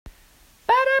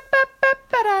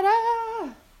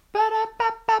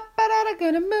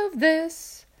gonna move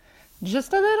this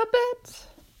just a little bit.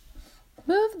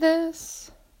 Move this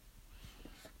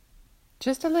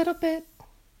just a little bit.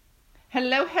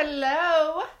 Hello,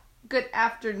 hello. Good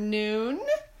afternoon.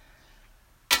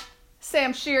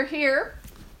 Sam Shear here.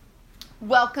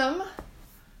 Welcome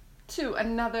to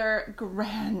another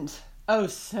grand, oh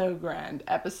so grand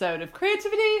episode of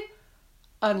Creativity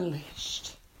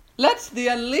Unleashed. Let the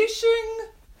unleashing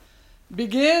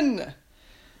begin.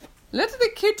 Let the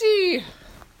kitty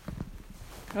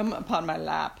come upon my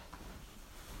lap.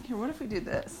 Here, what if we do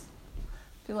this?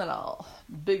 Feeling all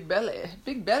big belly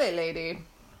lady.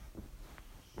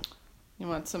 You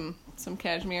want some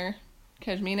cashmere,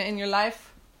 cashmina in your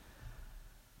life?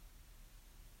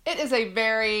 It is a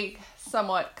very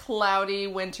somewhat cloudy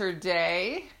winter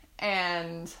day,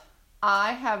 and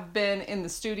I have been in the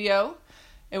studio.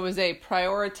 It was a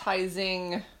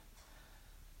prioritizing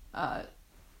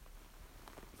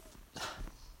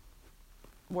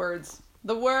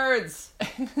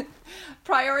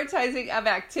prioritizing of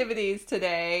activities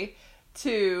today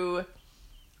to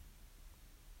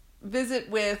visit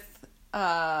with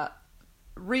and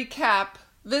recap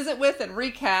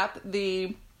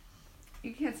the...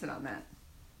 You can't sit on that.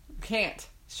 You can't.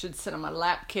 You should sit on my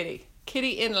lap, kitty.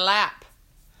 Kitty in lap.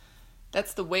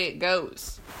 That's the way it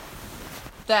goes.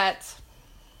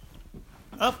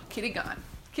 Oh, kitty gone.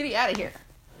 Kitty out of here.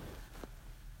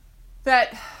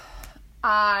 That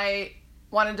I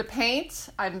wanted to paint.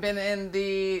 I've been in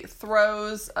the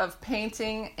throes of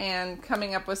painting and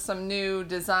coming up with some new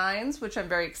designs, which I'm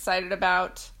very excited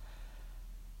about.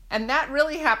 And that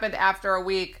really happened after a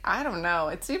week. I don't know.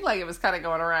 It seemed like it was kind of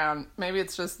going around. Maybe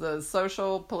it's just the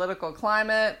social, political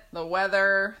climate, the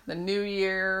weather, the new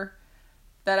year,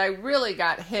 that I really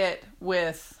got hit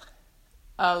with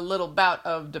a little bout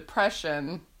of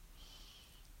depression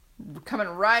coming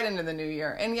right into the new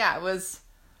year. And yeah, it's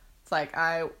like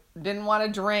I didn't want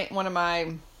to drink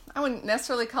I wouldn't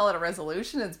necessarily call it a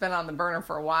resolution. It's been on the burner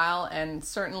for a while. And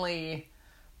certainly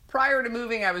prior to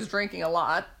moving, I was drinking a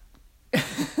lot.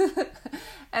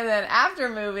 And then after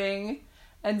moving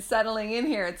and settling in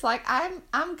here, it's like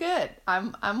I'm good.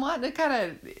 I'm wanting to kind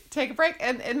of take a break,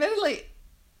 and admittedly,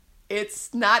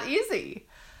 it's not easy.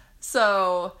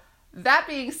 So that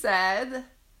being said,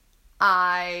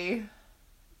 I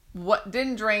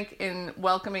didn't drink in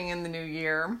welcoming in the new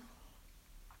year,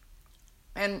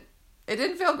 and it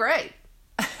didn't feel great.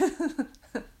 It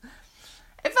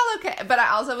felt okay, but I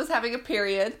also was having a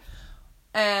period,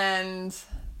 and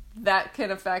that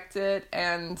can affect it,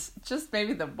 and just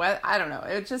maybe the weather. I don't know.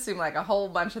 It just seemed like a whole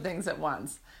bunch of things at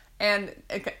once, and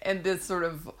this sort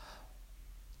of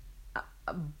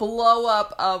blow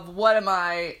up of what am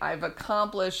I? I've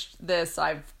accomplished this.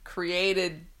 I've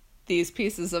created these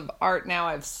pieces of art. Now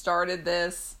I've started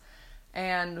this,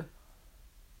 and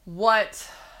what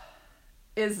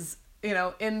is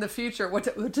in the future?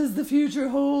 What does the future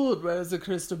hold? Where's the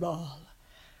crystal ball?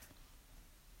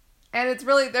 And it's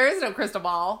really, there is no crystal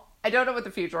ball. I don't know what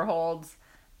the future holds.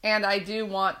 And I do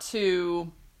want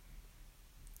to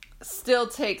still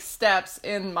take steps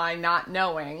in my not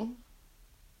knowing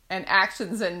and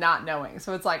actions in not knowing.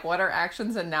 So it's like, what are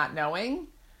actions in not knowing?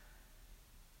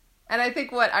 And I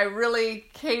think what I really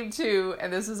came to,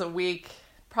 and this is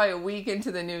probably a week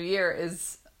into the new year,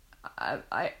 is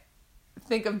I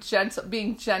think of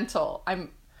being gentle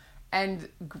and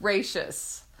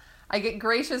gracious. I get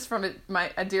gracious from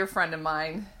a dear friend of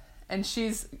mine, and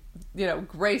she's,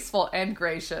 graceful and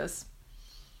gracious.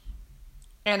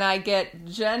 And I get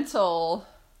gentle.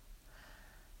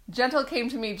 Gentle came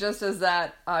to me just as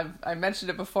that. I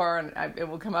mentioned it before, and it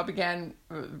will come up again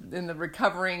in the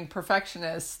recovering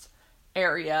perfectionist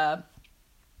area.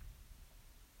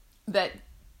 That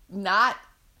not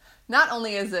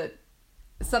only is it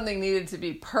something needed to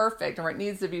be perfect, or it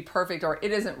needs to be perfect, or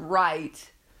it isn't right.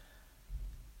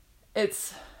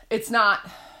 It's not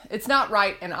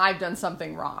right, and I've done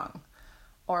something wrong,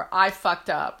 or I fucked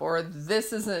up, or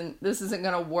this isn't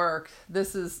gonna work.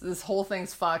 This whole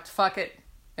thing's fucked. Fuck it,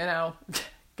 go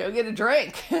get a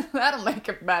drink. That'll make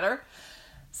it better.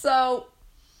 So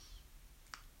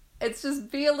it's just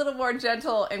be a little more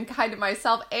gentle and kind to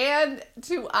myself and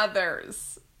to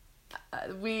others.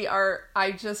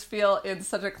 I just feel in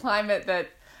such a climate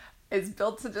that is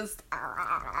built to just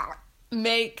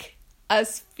make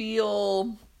us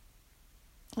feel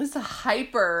just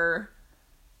hyper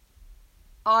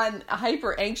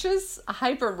anxious,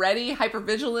 hyper ready, hyper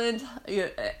vigilant,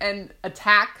 and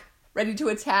ready to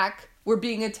attack. We're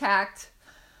being attacked.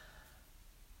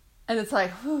 And it's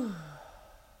like, whew.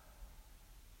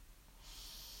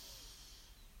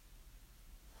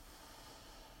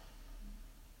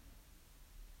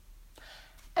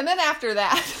 And then after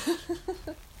that,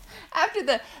 after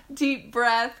the deep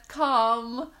breath,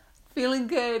 calm, feeling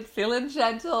good, feeling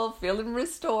gentle, feeling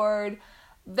restored,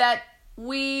 that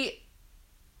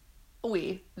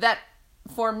that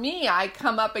for me, I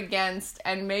come up against,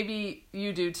 and maybe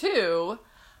you do too,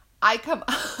 I come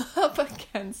up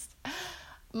against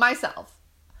myself.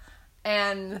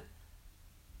 And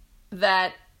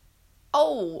that,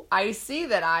 oh, I see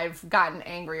that I've gotten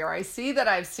angry, or I see that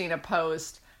I've seen a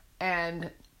post and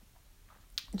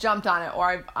jumped on it,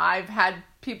 or I've had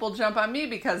people jump on me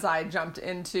because I jumped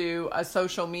into a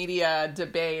social media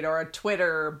debate or a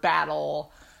Twitter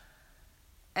battle,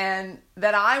 and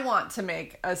that I want to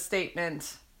make a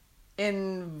statement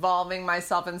involving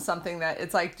myself in something that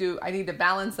it's like, I need to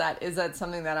balance that? Is that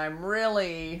something that I'm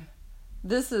really,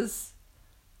 is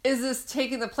this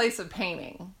taking the place of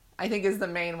painting? I think is the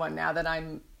main one now that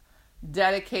I'm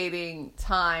dedicating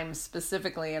time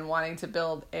specifically and wanting to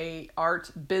build a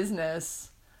art business.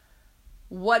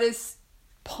 What is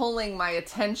pulling my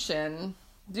attention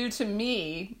due to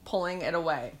me pulling it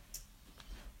away?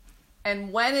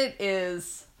 And when it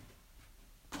is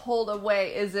pulled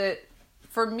away,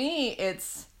 for me,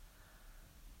 it's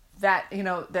that,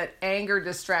 that anger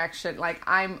distraction. Like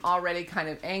I'm already kind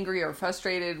of angry or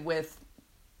frustrated with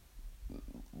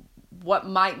what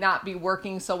might not be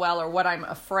working so well, or what I'm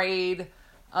afraid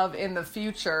of in the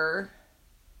future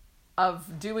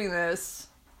of doing this,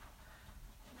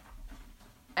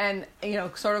 and,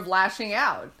 sort of lashing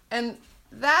out. And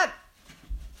that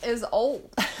is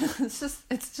old.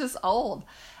 It's just old.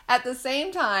 At the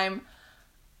same time,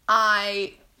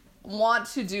 I want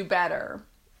to do better.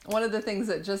 One of the things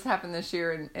that just happened this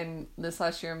year, and this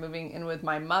last year, moving in with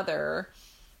my mother,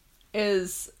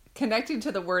 is connecting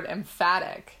to the word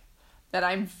emphatic. That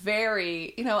I'm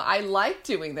very, I like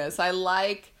doing this. I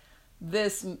like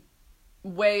this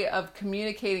way of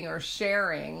communicating or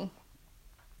sharing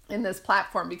in this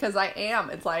platform, because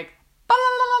it's like,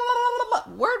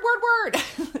 word,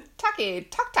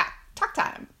 talk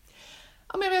time.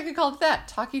 Oh, maybe I could call it that.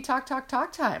 Talk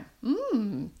time.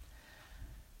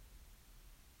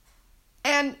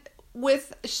 And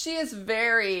she is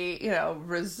very,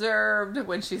 reserved.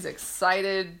 When she's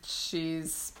excited,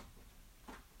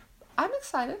 I'm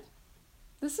excited.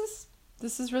 This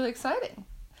is really exciting.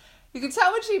 You can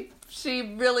tell when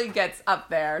she really gets up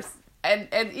there,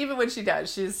 and even when she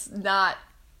does, she's not,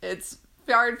 it's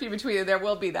far and few between, and there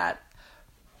will be that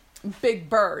big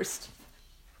burst.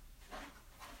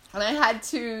 And I had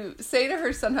to say to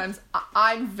her sometimes,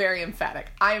 I'm very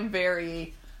emphatic. I'm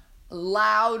very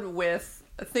loud with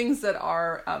things that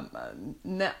are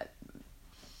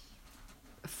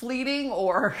fleeting,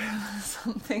 or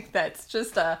something that's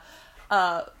just a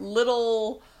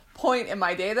little point in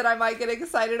my day that I might get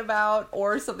excited about,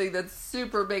 or something that's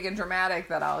super big and dramatic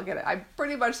that I'll get. I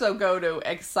pretty much go to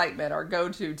excitement, or go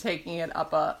to taking it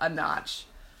up a notch.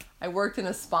 I worked in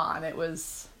a spa, and it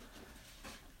was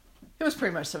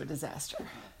pretty much a disaster.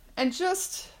 And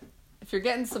just, if you're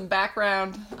getting some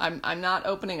background, I'm not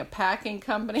opening a packing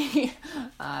company.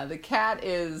 The cat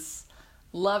is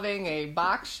loving a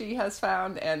box she has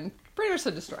found and pretty much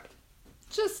so destroyed.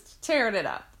 Just tearing it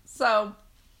up. So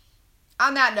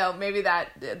on that note, maybe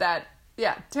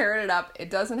tearing it up. It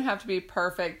doesn't have to be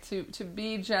perfect. To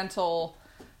be gentle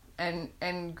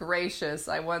and gracious.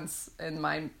 I once in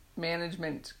my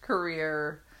management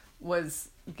career was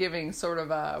giving sort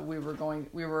of we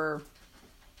were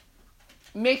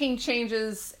making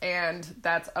changes, and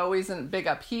that's always a big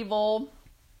upheaval.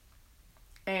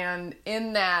 And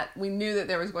in that, we knew that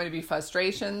there was going to be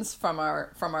frustrations from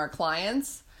our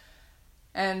clients.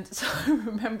 And so I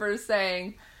remember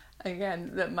saying,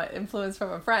 again, that my influence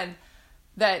from a friend,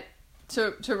 that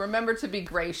to remember to be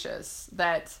gracious,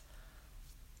 that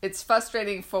it's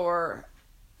frustrating for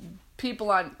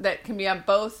people that can be on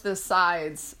both the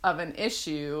sides of an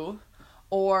issue,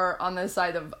 or on the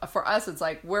side of, for us, it's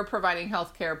like we're providing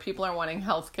healthcare, people are wanting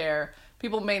healthcare,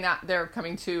 people they're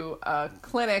coming to a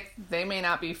clinic, they may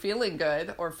not be feeling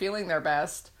good or feeling their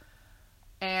best,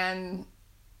 and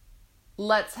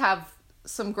let's have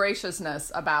some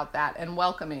graciousness about that and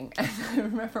welcoming. And I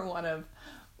remember one of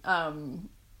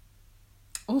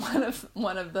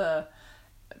the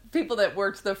people that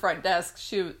worked the front desk,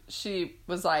 she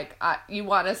was like, you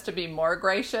want us to be more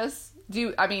gracious?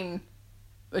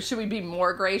 Should we be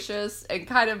more gracious? And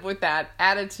kind of with that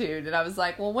attitude. And I was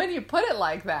like, well, when you put it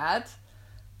like that,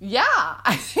 yeah,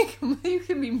 I think you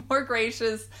can be more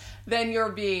gracious than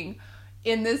you're being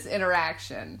in this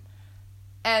interaction.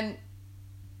 And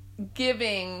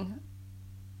giving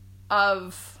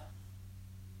of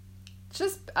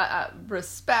just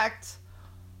respect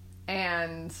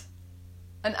and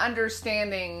an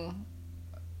understanding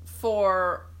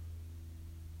for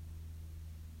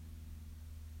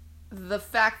the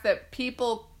fact that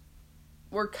people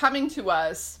were coming to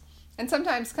us, and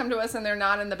sometimes come to us and they're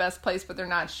not in the best place, but they're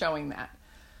not showing that.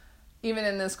 Even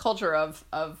in this culture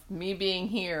of me being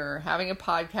here, having a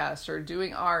podcast or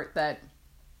doing art, that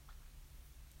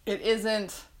it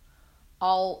isn't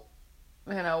all,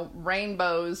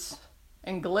 rainbows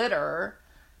and glitter.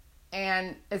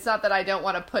 And it's not that I don't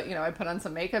want to put, I put on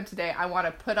some makeup today. I want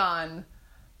to put on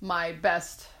my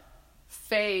best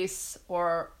face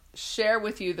or share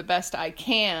with you the best I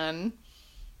can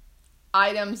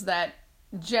items that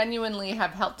genuinely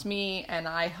have helped me, and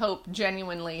I hope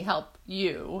genuinely help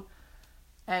you,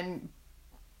 and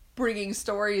bringing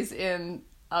stories in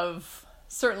of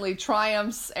certainly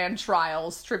triumphs and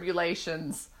trials,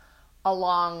 tribulations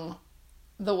along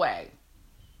the way.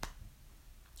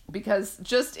 Because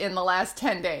just in the last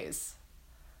 10 days,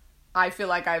 I feel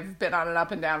like I've been on an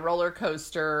up and down roller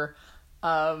coaster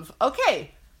of,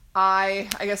 okay, I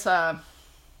guess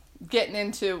getting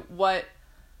into where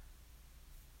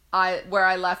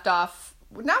I left off,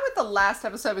 not with the last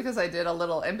episode, because I did a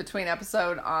little in-between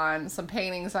episode on some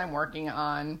paintings I'm working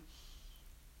on.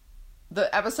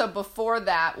 The episode before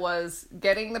that was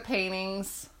getting the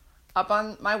paintings up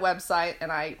on my website, and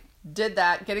I did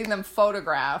that, getting them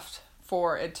photographed.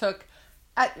 It took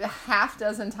a half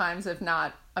dozen times, if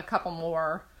not a couple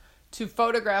more, to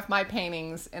photograph my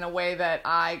paintings in a way that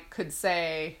I could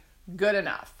say good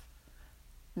enough.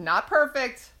 Not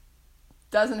perfect,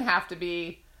 doesn't have to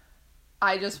be.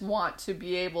 I just want to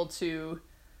be able to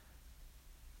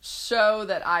show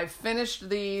that I've finished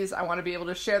these. I want to be able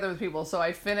to share them with people. So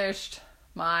I finished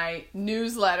my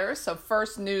newsletter. So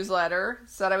first newsletter,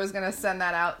 said I was going to send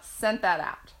that out, sent that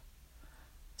out.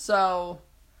 So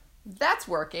that's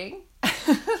working.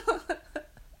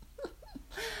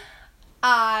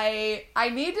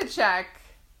 I need to check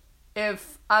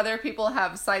if other people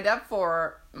have signed up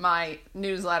for my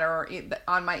newsletter or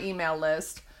on my email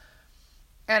list.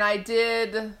 And I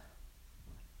did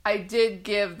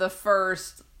give the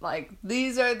first,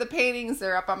 these are the paintings,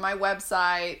 they're up on my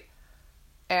website,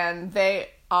 and it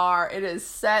is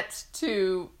set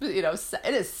to, it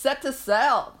is set to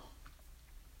sell.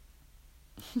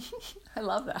 I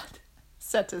love that.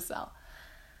 Set to sell.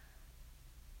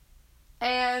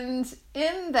 And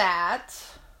in that,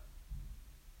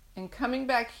 and coming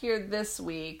back here this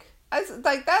week,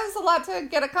 that is a lot to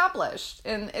get accomplished.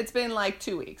 And it's been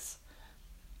 2 weeks.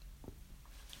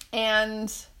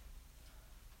 And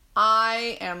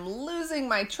I am losing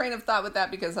my train of thought with that,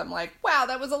 because I'm like, wow,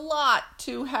 that was a lot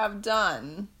to have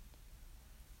done.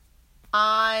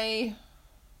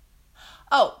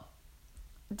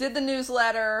 Did the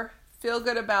newsletter, feel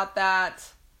good about that.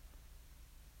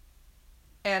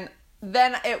 And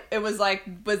then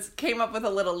it came up with a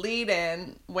little lead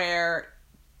in where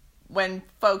when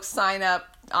folks sign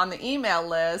up on the email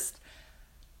list,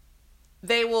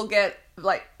 they will get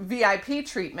VIP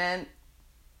treatment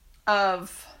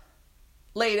of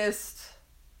latest,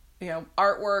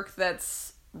 artwork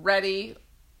that's ready,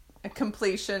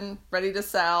 completion, ready to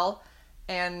sell,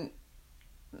 and,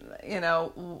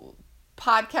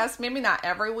 podcast, maybe not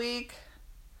every week,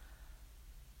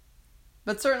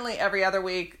 but certainly every other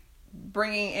week,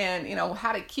 bringing in,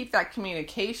 how to keep that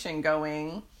communication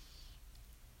going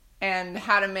and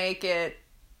how to make it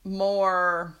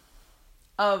more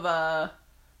of that,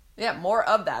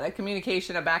 a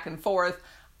communication, a back and forth.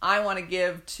 I want to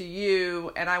give to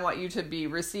you, and I want you to be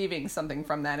receiving something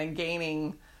from that and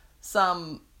gaining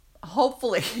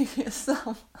hopefully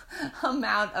some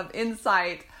amount of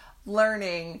insight,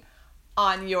 learning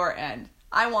on your end.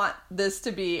 I want this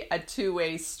to be a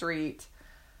two-way street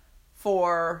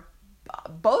for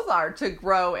both art to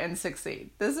grow and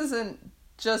succeed. This isn't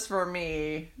just for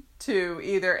me to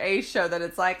either show that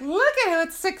it's look at how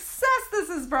much success this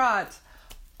has brought,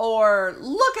 or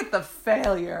look at the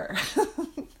failure.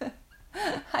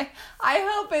 I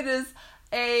hope it is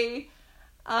a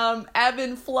ebb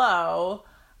and flow,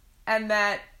 and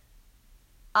that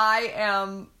I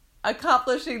am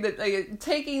accomplishing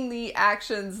taking the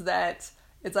actions that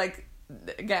it's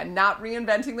again, not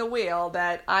reinventing the wheel,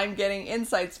 that I'm getting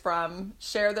insights from,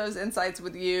 share those insights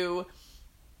with you.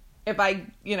 If I,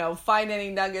 find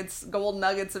any gold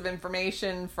nuggets of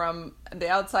information from the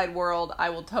outside world, I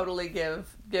will totally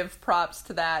give props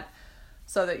to that,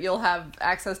 so that you'll have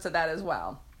access to that as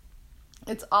well.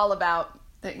 It's all about,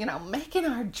 making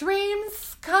our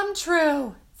dreams come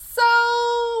true.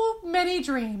 So many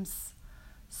dreams.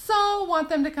 So want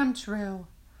them to come true.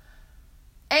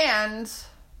 And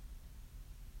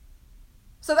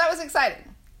so that was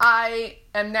exciting. I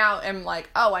am like,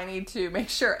 oh, I need to make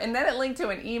sure. And then it linked to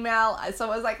an email. So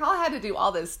I was like, oh, I had to do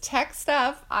all this tech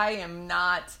stuff. I am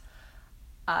not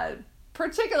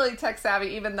particularly tech savvy,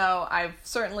 even though I've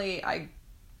certainly, I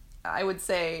would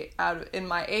say in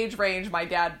my age range, my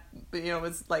dad,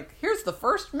 was like, here's the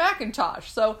first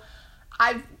Macintosh. So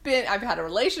I've had a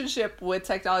relationship with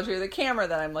technology, or the camera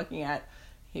that I'm looking at.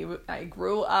 I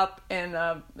grew up in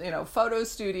a photo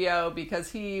studio because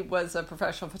he was a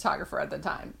professional photographer at the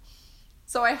time.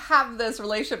 So I have this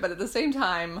relationship, but at the same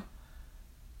time,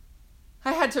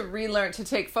 I had to relearn to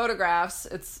take photographs.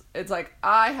 It's like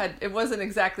it wasn't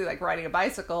exactly like riding a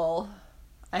bicycle.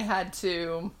 I had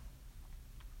to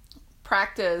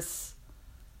practice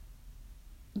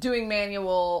doing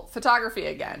manual photography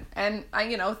again. And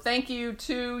thank you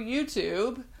to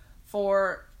YouTube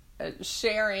for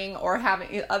sharing, or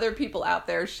having other people out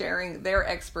there sharing their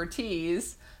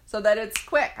expertise so that it's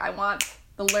quick. I want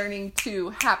the learning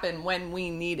to happen when we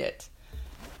need it.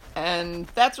 And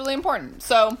that's really important.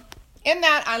 So in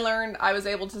that, I learned I was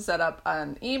able to set up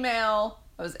an email.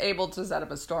 I was able to set up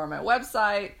a store on my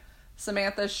website,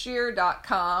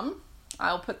 SamanthaShear.com.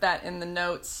 I'll put that in the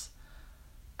notes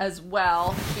as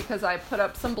well, because I put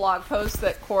up some blog posts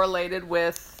that correlated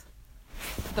with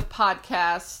the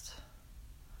podcast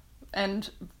and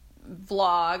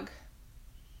vlog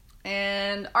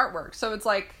and artwork. So it's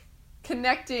like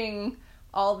connecting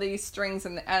all these strings,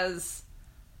 and as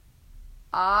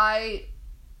I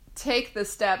take the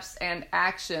steps and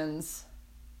actions,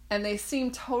 and they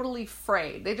seem totally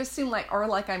frayed. They just seem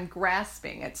like I'm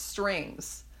grasping at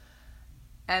strings.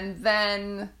 And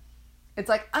then it's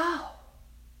like, oh,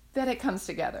 then it comes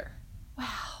together.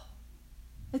 Wow.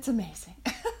 It's amazing.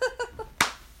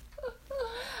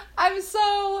 I'm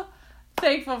so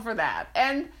thankful for that.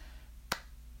 And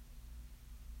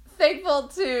thankful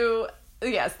to,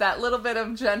 yes, that little bit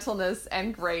of gentleness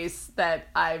and grace that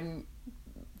I'm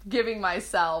giving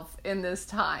myself in this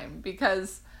time,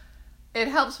 because it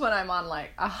helps when I'm on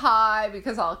like a high,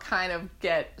 because I'll kind of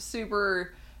get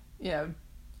super,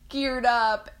 geared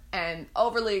up and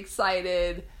overly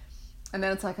excited. And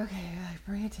then it's like, okay,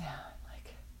 bring it down.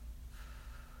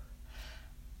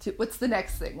 What's the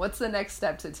next thing? What's the next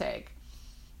step to take?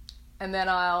 And then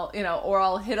I'll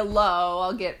hit a low.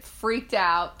 I'll get freaked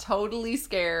out, totally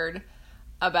scared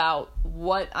about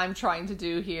what I'm trying to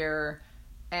do here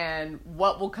and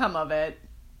what will come of it.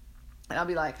 And I'll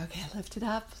be like, okay, lift it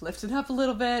up a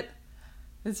little bit.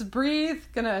 Just breathe.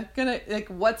 Gonna, like,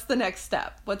 what's the next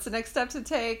step? What's the next step to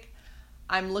take?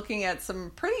 I'm looking at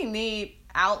some pretty neat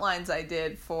outlines I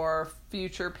did for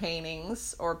future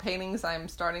paintings, or paintings I'm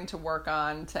starting to work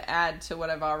on to add to what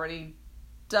I've already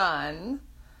done.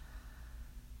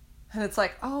 And it's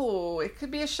like, oh, it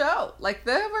could be a show. Like,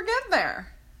 we're getting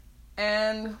there.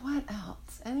 And what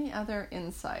else? Any other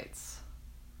insights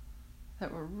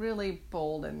that were really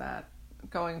bold in that,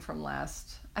 going from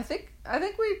last? I think I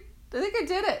did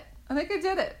it.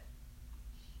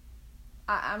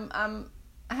 I'm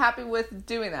happy with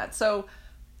doing that. So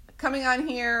coming on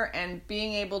here and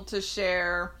being able to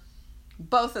share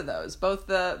both of those, both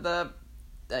the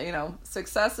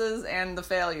successes and the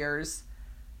failures,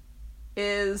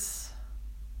 is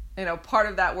part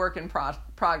of that work in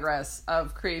progress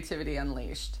of Creativity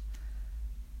Unleashed.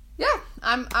 Yeah,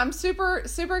 I'm super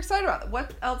excited about it.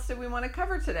 What else did we want to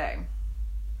cover today?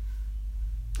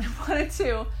 I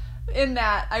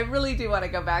really do want to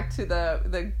go back to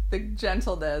the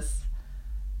gentleness,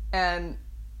 and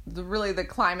the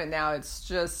climate now. It's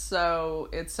just so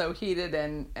heated,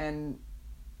 and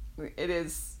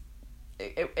it's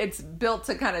built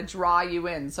to kind of draw you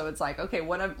in. So it's like, okay,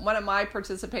 when am I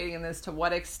participating in this? To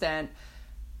what extent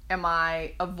am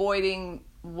I avoiding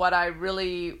what I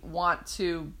really want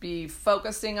to be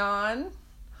focusing on?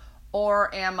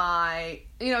 Or am I,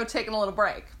 taking a little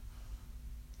break?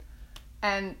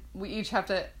 And we each have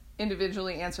to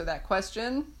individually answer that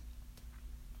question.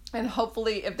 And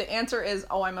hopefully, if the answer is,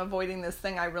 oh, I'm avoiding this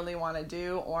thing I really want to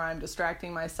do, or I'm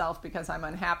distracting myself because I'm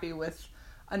unhappy with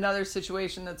another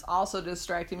situation that's also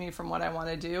distracting me from what I want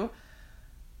to do,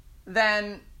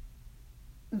 then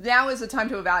now is the time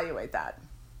to evaluate that.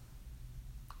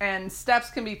 And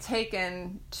steps can be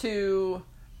taken to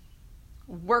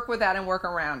work with that and work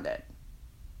around it.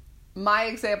 My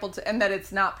example, and that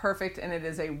it's not perfect, and it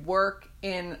is a work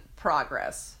in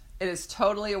progress. It is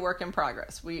totally a work in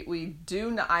progress.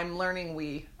 I'm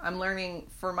learning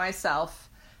for myself,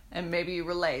 and maybe you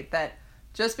relate, that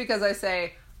just because I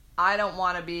say, I don't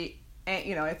want to be,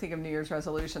 I think of New Year's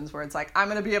resolutions where it's like, I'm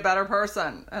going to be a better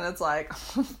person. And it's like,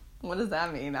 what does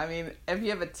that mean? I mean, if you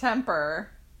have a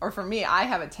temper, or for me, I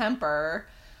have a temper,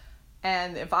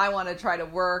 and if I want to try to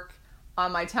work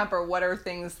on my temper, what are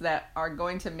things that are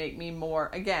going to make me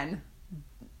more, again,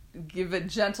 give a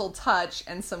gentle touch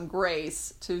and some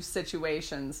grace to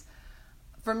situations.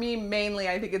 For me, mainly,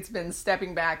 I think it's been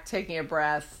stepping back, taking a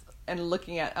breath, and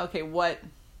looking at, okay,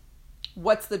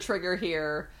 what's the trigger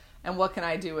here, and what can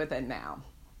I do with it now?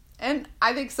 And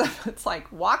I think so. It's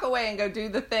like, walk away and go do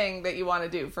the thing that you want to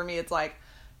do. For me, it's like,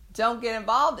 don't get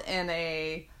involved in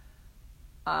a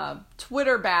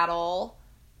Twitter battle.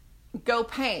 Go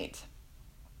paint.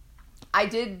 I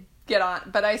did get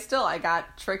on, but I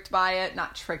got tricked by it.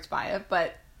 Not tricked by it,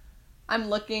 but I'm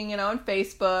looking, on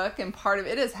Facebook, and part of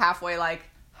it is halfway like,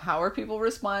 how are people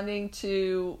responding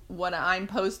to what I'm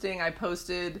posting? I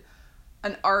posted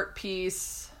an art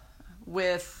piece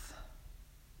with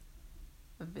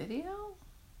a video.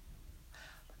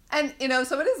 And,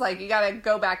 so it is like, you got to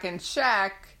go back and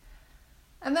check.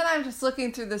 And then I'm just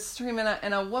looking through the stream,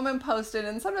 and a woman posted,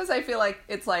 and sometimes I feel like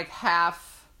it's like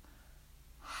half,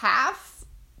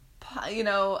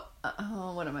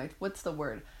 what's the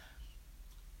word?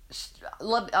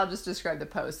 I'll just describe the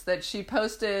post. That she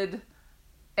posted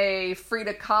a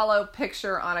Frida Kahlo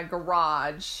picture on a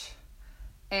garage,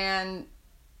 and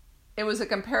it was a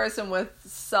comparison with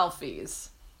selfies.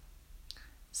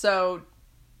 So,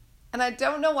 and I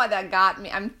don't know why that got me.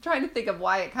 I'm trying to think of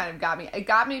why it kind of got me. It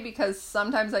got me because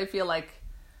sometimes I feel like,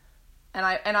 and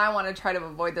I want to try to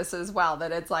avoid this as well,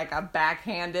 that it's like a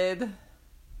backhanded.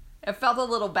 It felt a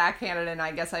little backhanded, and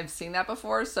I guess I've seen that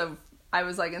before, so I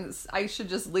was like, I should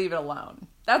just leave it alone.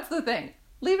 That's the thing.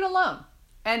 Leave it alone.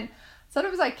 And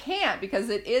sometimes I can't, because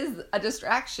it is a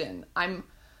distraction. I'm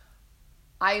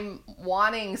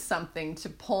wanting something to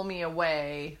pull me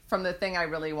away from the thing I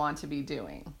really want to be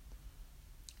doing.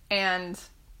 And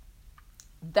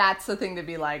that's the thing to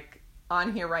be like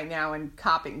on here right now and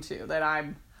copping to, that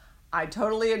I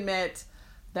totally admit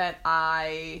that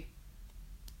I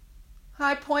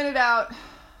pointed out,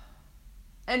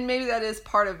 and maybe that is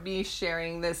part of me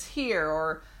sharing this here,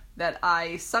 or that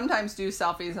I sometimes do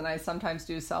selfies and I sometimes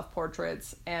do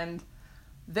self-portraits, and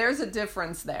there's a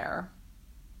difference there.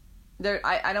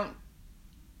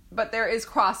 But there is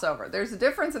crossover. There's a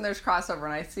difference and there's crossover,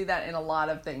 and I see that in a lot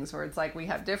of things where it's like we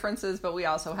have differences, but we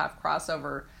also have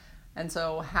crossover. And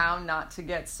so how not to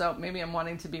get so, maybe I'm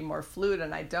wanting to be more fluid,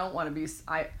 and I don't want to be,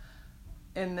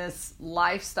 in this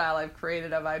lifestyle I've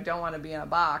created of I don't want to be in a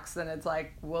box, then it's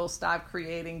like, we'll stop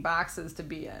creating boxes to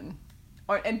be in,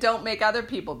 and don't make other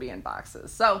people be in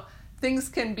boxes. So things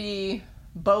can be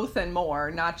both and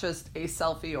more, not just a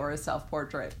selfie or a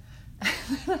self-portrait.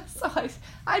 So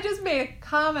I just made a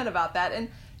comment about that, and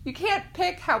you can't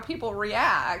pick how people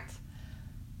react.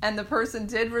 And the person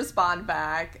did respond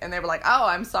back, and they were like, oh,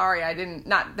 I'm sorry,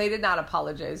 they did not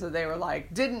apologize. So they were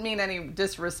like, didn't mean any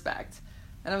disrespect.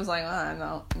 And I was like, I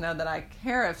don't know that I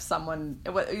care if someone,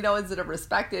 is it a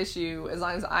respect issue? As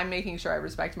long as I'm making sure I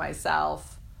respect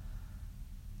myself.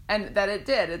 And that it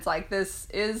did. It's like, this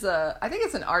is I think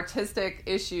it's an artistic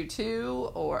issue too,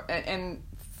 and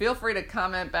feel free to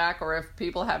comment back, or if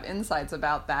people have insights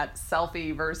about that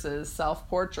selfie versus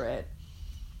self-portrait.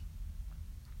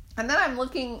 And then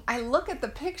I look at the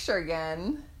picture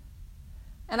again,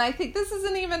 and I think this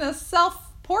isn't even a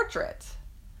self-portrait.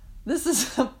 This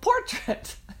is a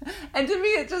portrait. And to me,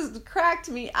 it just cracked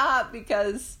me up,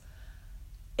 because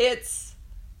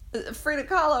Frida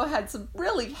Kahlo had some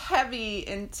really heavy,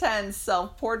 intense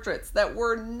self-portraits that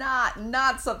were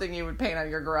not something you would paint on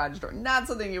your garage door, not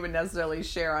something you would necessarily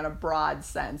share on a broad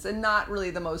sense, and not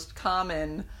really the most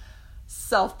common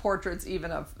self-portraits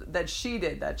even that she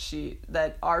did,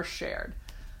 that are shared.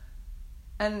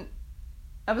 And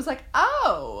I was like,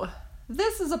 oh,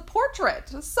 this is a portrait.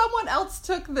 Someone else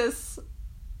took this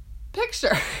picture.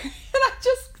 And it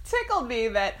just tickled me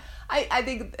that I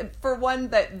think, for one,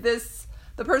 that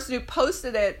the person who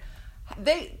posted it,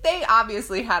 they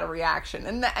obviously had a reaction,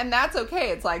 and that's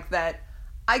okay. It's like that.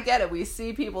 I get it. We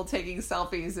see people taking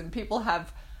selfies, and people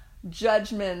have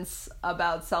judgments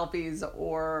about selfies,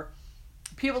 or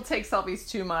people take selfies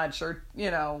too much, or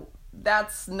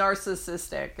that's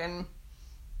narcissistic. And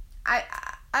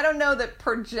I don't know that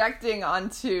projecting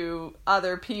onto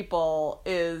other people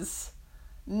is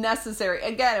necessary,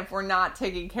 again, if we're not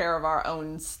taking care of our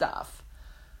own stuff.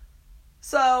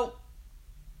 So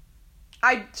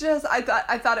I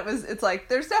thought it's like,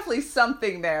 there's definitely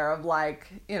something there of like,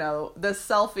 the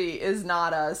selfie is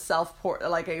not a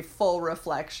like a full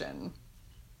reflection.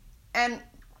 And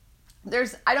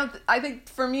I think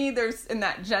for me, there's, in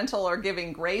that gentle or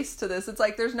giving grace to this, it's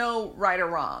like, there's no right or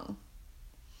wrong.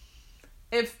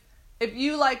 If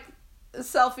you like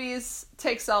selfies,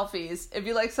 take selfies. If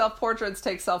you like self-portraits,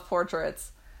 take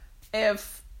self-portraits.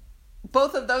 If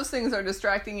both of those things are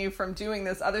distracting you from doing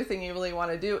this other thing you really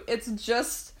want to do, it's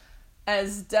just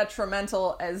as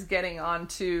detrimental as getting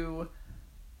onto,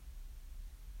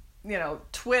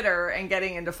 Twitter and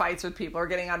getting into fights with people, or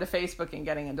getting onto Facebook and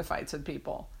getting into fights with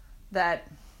people.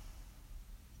 That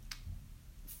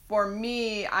for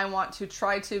me, I want to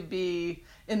try to be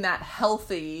in that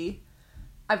healthy.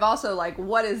 I've also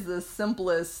what is the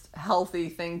simplest healthy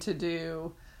thing to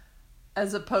do,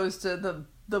 as opposed to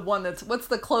the one what's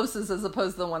the closest as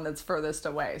opposed to the one that's furthest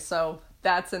away. So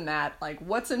that's in that,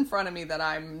 what's in front of me that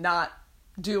I'm not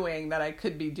doing that I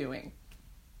could be doing.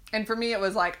 And for me, it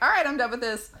was all right, I'm done with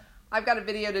this. I've got a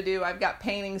video to do. I've got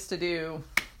paintings to do.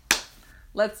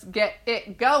 Let's get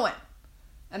it going.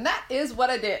 And that is what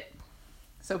I did.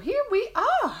 So here we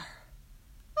are.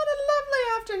 What a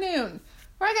lovely afternoon.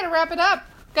 I got to wrap it up.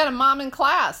 Got a mom in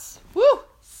class. Woo!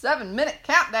 7-minute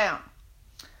countdown.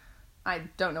 I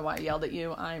don't know why I yelled at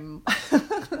you.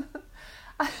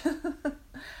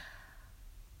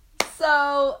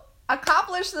 So,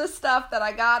 accomplished this stuff that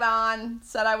I got on,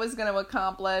 said I was going to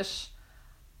accomplish.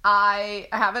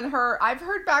 I've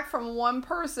heard back from one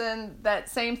person that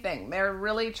same thing. They're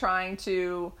really trying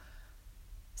to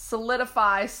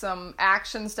solidify some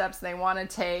action steps they want to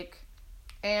take.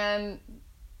 And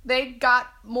they got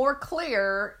more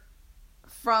clear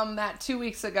from that 2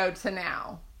 weeks ago to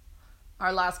now.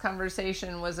 Our last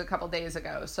conversation was a couple days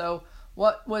ago. So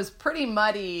what was pretty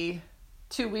muddy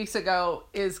 2 weeks ago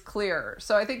is clearer.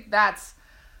 So I think that's,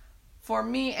 for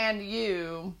me and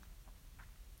you,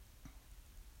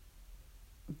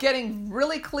 getting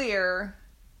really clear,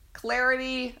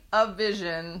 clarity of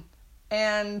vision,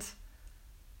 and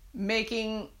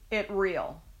making it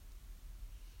real.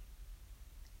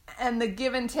 And the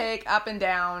give and take, up and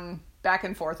down, back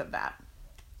and forth of that.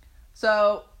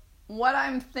 So what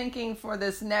I'm thinking for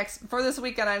this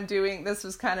weekend I'm doing, this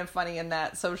was kind of funny in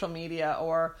that social media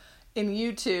or in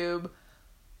YouTube,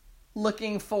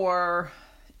 looking for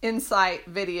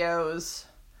insight videos.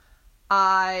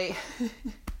 I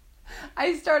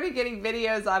started getting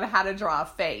videos on how to draw a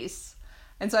face.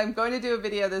 And so I'm going to do a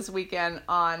video this weekend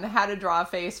on how to draw a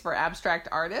face for abstract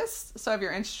artists. So if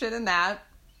you're interested in that,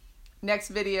 next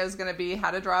video is going to be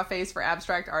how to draw a face for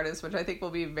abstract artists, which I think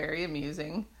will be very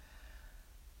amusing.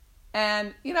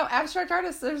 And, abstract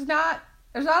artists, there's not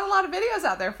a lot of videos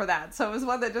out there for that. So it was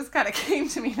one that just kind of came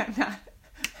to me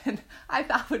and I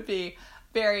thought would be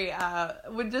very,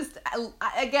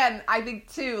 again, I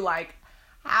think too,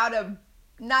 how to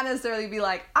not necessarily be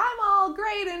I'm all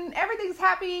great and everything's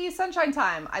happy sunshine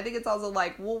time. I think it's also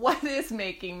what is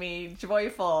making me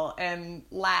joyful and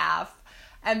laugh?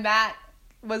 And that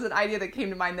was an idea that came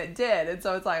to mind that did. And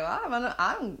so it's I'm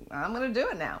gonna do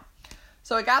it now.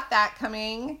 So I got that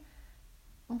coming.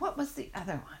 What was the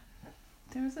other one?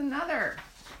 There was another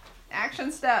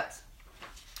action steps.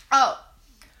 Oh,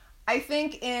 I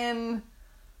think in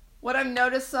what I've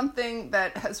noticed, something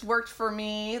that has worked for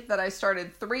me that I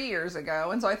started 3 years ago,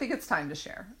 and so I think it's time to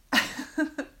share,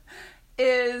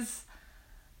 is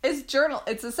journal.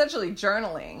 It's essentially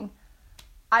journaling.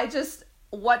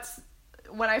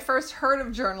 When I first heard of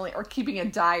journaling or keeping a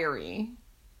diary,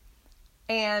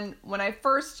 and when I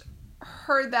first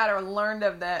heard that or learned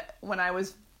of that when I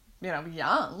was,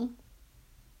 young,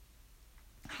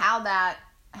 how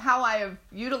I have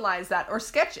utilized that or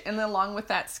sketch, and then along with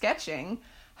that sketching,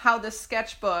 how the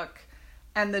sketchbook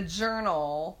and the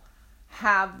journal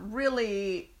have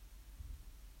really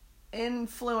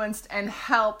influenced and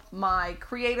helped my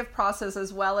creative process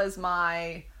as well as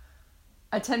my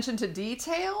attention to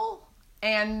detail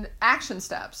and action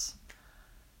steps.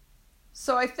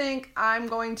 So I think I'm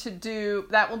going to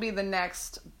that will be the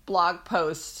next blog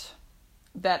post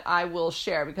that I will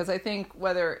share, because I think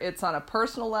whether it's on a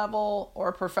personal level or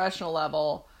a professional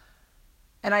level,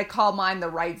 and I call mine the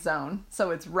right zone.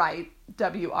 So it's right,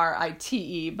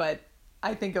 WRITE, but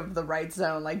I think of the right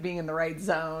zone, like being in the right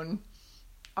zone,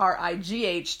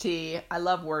 RIGHT. I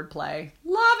love wordplay.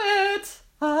 Love it.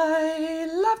 I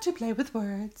love to play with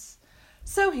words.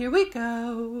 So here we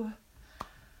go.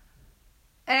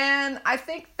 And I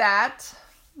think that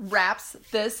wraps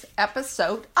this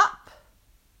episode up.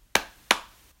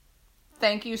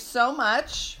 Thank you so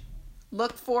much.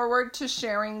 Look forward to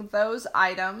sharing those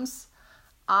items.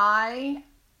 I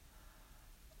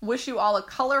wish you all a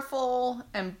colorful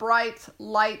and bright,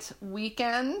 light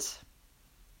weekend.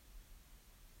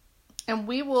 And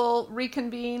we will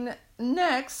reconvene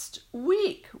next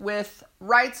week with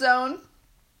Right Zone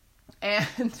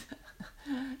and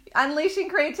unleashing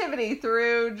creativity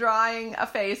through drawing a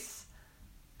face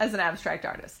as an abstract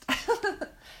artist.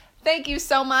 Thank you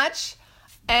so much,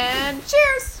 and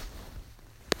cheers!